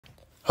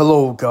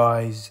Hello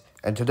guys,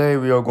 and today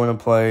we are going to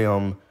play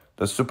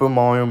the Super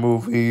Mario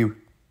movie,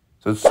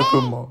 the Super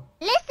Mario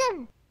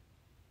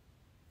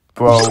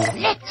Bro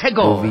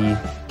movie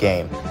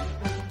game.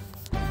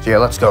 So yeah,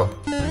 let's go.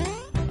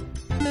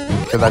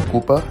 To that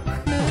Koopa,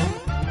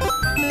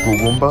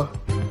 Goomba.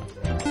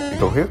 We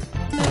go here.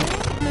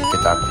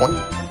 Get that coin.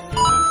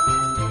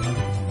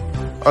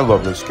 I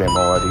love this game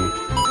already.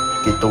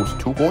 Get those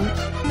 2 coins.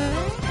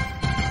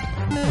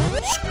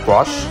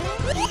 Squash.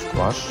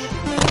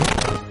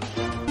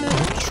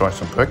 Destroy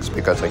some bricks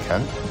because I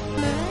can.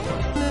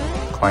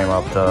 Climb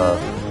up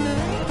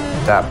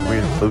that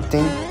weird loop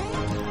thing.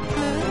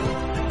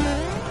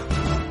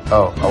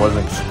 Oh, I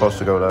wasn't supposed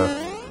to go there.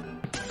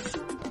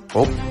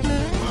 Oh,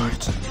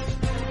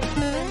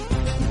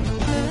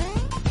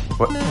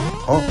 what?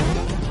 Oh,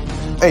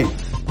 hey,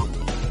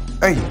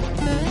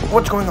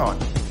 what's going on?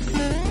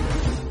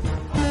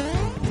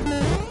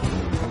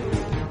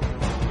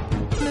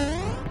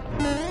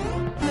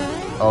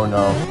 Oh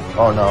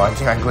no, I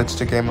think I glitched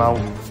the game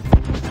out.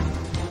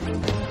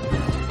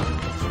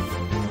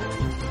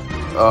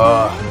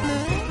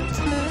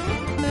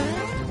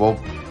 Well,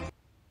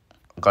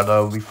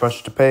 gotta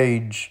refresh the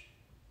page.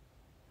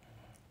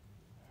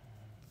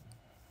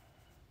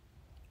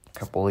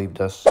 Can't believe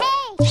this.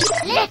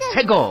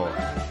 Let's go.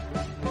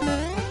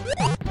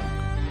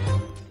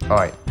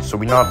 Alright, so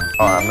I'm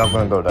not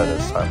gonna go there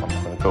this time. I'm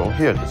gonna go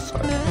here this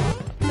time.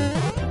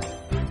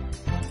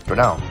 Go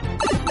down.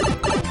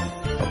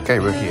 Okay,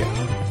 we're here.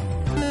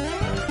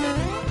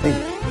 Hey.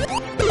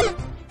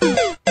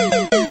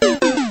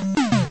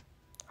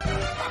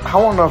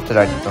 How on earth did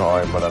I... Oh,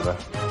 alright, whatever.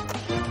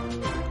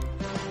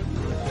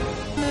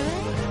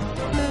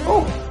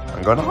 Oh,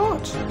 I got a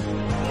heart.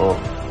 Oh,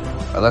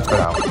 let's go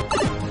down.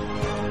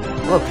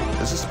 Look,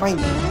 this is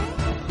Spiny.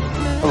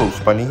 Hello,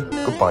 Spiny.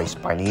 Goodbye,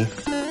 Spiny.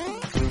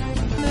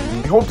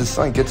 I hope this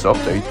sign gets an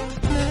update.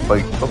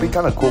 Like, it'll be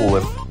kind of cool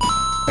if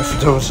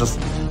there was just,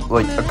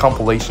 like, a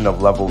compilation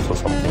of levels or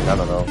something. I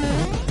don't know.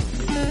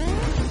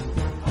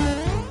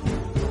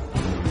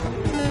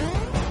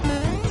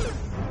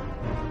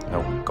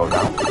 No, go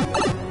down.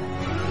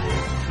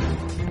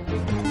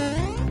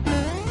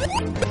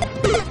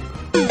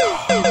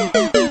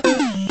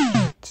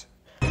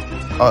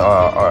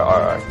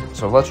 Alright.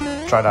 So let's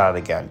try that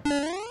again.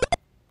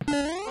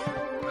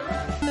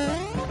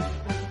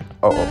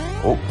 No.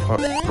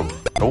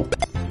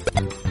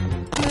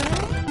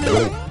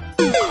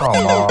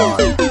 Come on.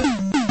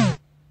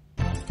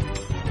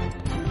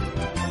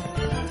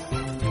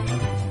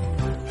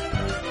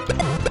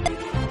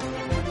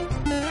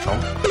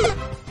 Jump.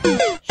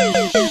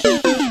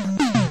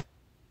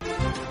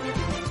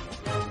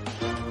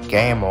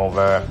 Game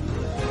over.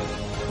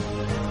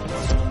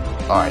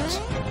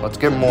 Alright, let's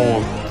get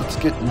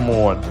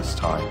more this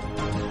time.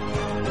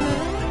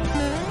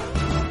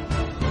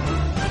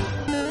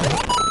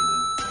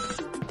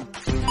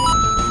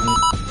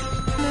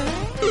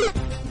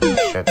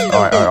 Shit.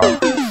 Alright.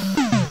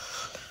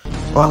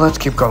 Well, let's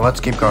keep going.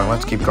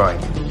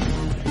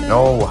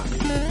 No.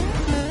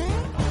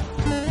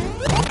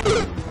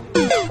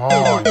 Come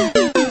on.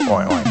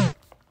 Alright.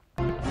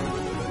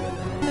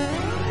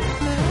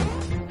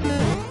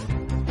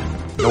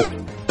 Nope.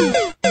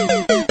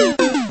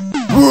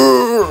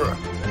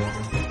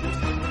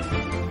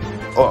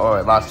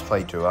 Alright, last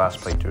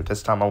playthrough.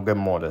 This time I'll get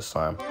more this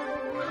time.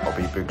 I'll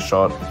be a big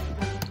shot.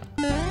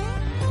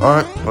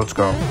 Alright, let's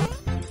go.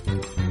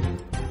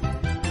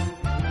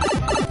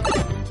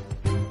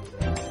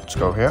 Let's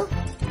go here.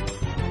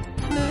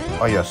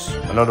 Oh yes,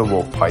 another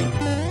warp pipe.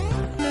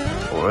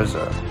 Or is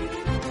it?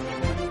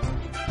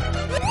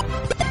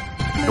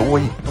 No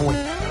wait.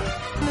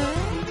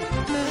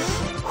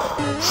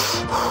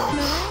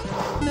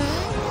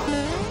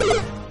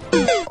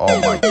 Oh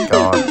my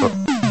god.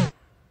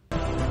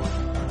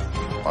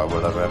 Alright,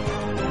 whatever.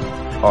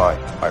 Alright.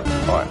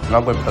 I'm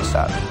not gonna press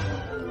that.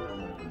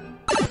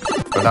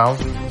 Go down.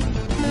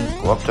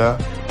 Go up there.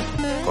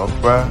 Go up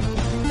there.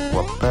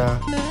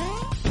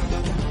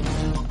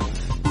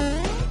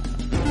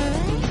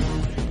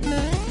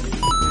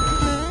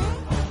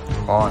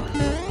 On.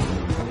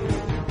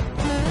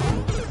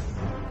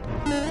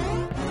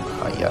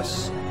 Ah,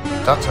 yes.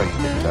 That's how you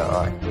did that.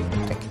 Alright.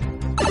 Thank you.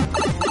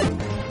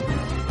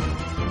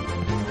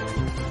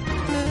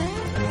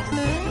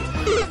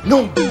 No!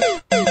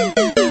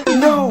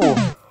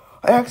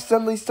 I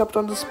accidentally stepped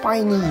on the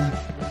Spiny.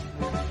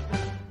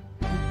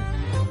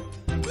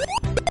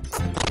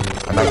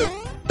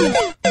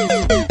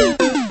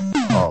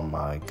 Oh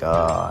my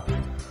god.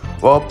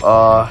 Well,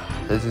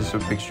 this is a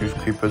picture of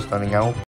Creeper standing out.